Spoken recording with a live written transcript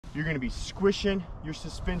You're gonna be squishing your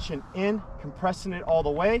suspension in, compressing it all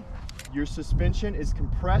the way. Your suspension is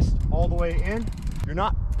compressed all the way in. You're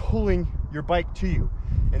not pulling your bike to you.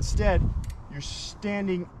 Instead, you're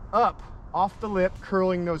standing up off the lip,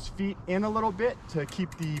 curling those feet in a little bit to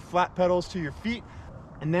keep the flat pedals to your feet.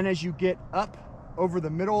 And then as you get up over the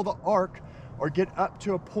middle of the arc, or get up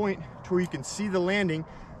to a point to where you can see the landing,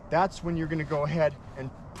 that's when you're gonna go ahead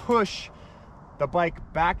and push the bike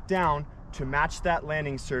back down to match that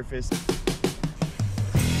landing surface.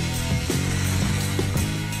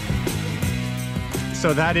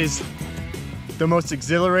 So that is the most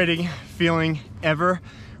exhilarating feeling ever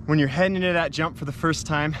when you're heading into that jump for the first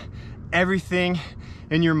time. Everything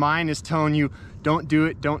in your mind is telling you, don't do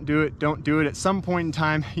it, don't do it, don't do it. At some point in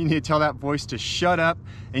time, you need to tell that voice to shut up,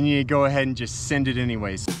 and you need to go ahead and just send it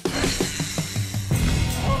anyways.